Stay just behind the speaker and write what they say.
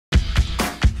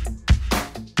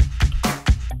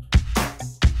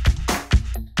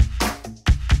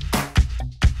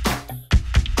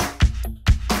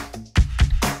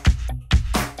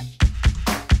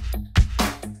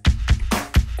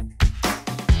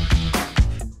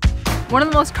One of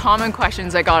the most common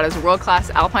questions I got as a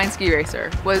world-class alpine ski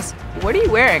racer was, what are you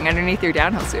wearing underneath your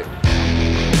downhill suit?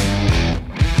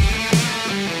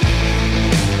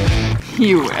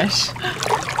 You wish.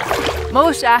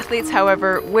 Most athletes,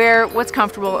 however, wear what's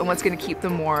comfortable and what's going to keep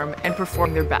them warm and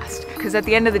perform their best. Because at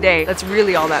the end of the day, that's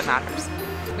really all that matters.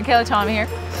 Michaela, Tommy here.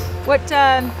 What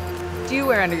do you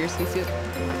wear under your ski suit?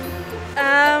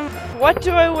 What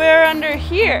do I wear under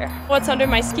here? What's under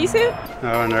my ski suit?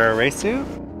 Oh, under a race suit?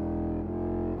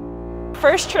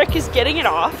 First trick is getting it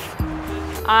off.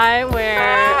 I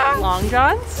wear long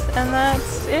johns, and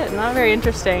that's it. Not very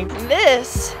interesting.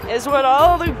 This is what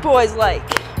all the boys like.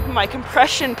 My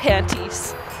compression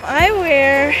panties. I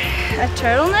wear a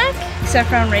turtleneck, except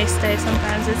for on race day.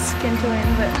 Sometimes it's skin to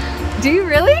wind, but Do you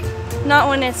really? not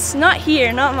when it's not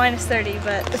here, not minus 30,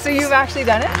 but So you've actually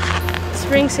done it?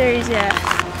 spring series, yeah.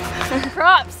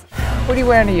 Props! What do you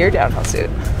wear under your downhill suit?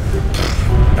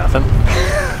 Nothing.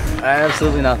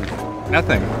 Absolutely nothing.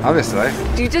 Nothing, obviously.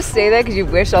 Do you just say that because you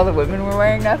wish all the women were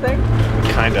wearing nothing?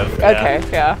 Kind of. Okay,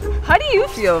 yeah. How do you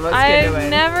feel about skin to I've wind?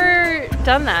 never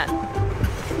done that.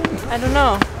 I don't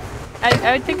know.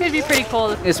 I would think it'd be pretty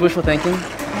cool. It's wishful thinking.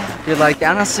 You're like,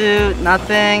 downhill suit,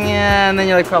 nothing, yeah, and then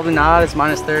you're like, probably not, it's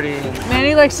minus 30.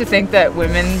 Manny likes to think that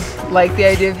women like the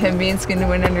idea of him being skin to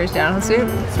wind under his downhill suit.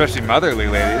 Especially motherly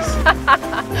ladies.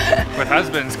 With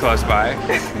husbands close by.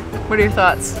 What are your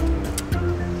thoughts?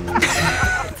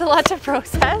 It's a lot to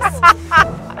process.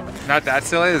 Not that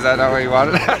silly? Is that not what you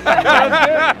wanted?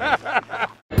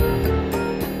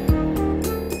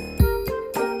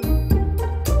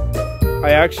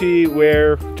 I actually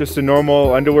wear just a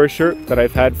normal underwear shirt that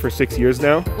I've had for 6 years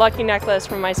now. Lucky necklace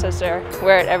from my sister.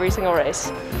 Wear it every single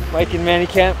race. Mike and Manny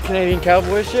Camp Canadian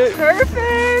Cowboy shirt.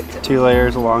 Perfect! 2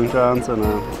 layers of long johns and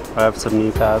I have some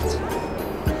knee pads.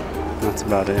 That's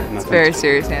about it. It's a very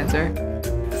serious answer.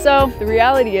 So the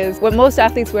reality is, what most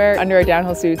athletes wear under our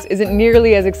downhill suits isn't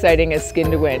nearly as exciting as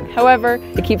skin to wind. However,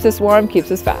 it keeps us warm,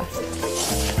 keeps us fast.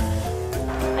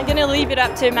 I'm gonna leave it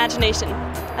up to imagination.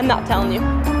 I'm not telling you.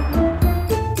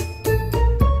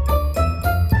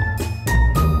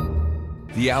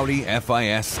 The Audi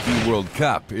FIS Ski World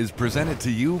Cup is presented to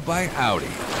you by Audi,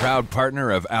 proud partner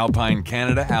of Alpine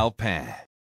Canada Alpin.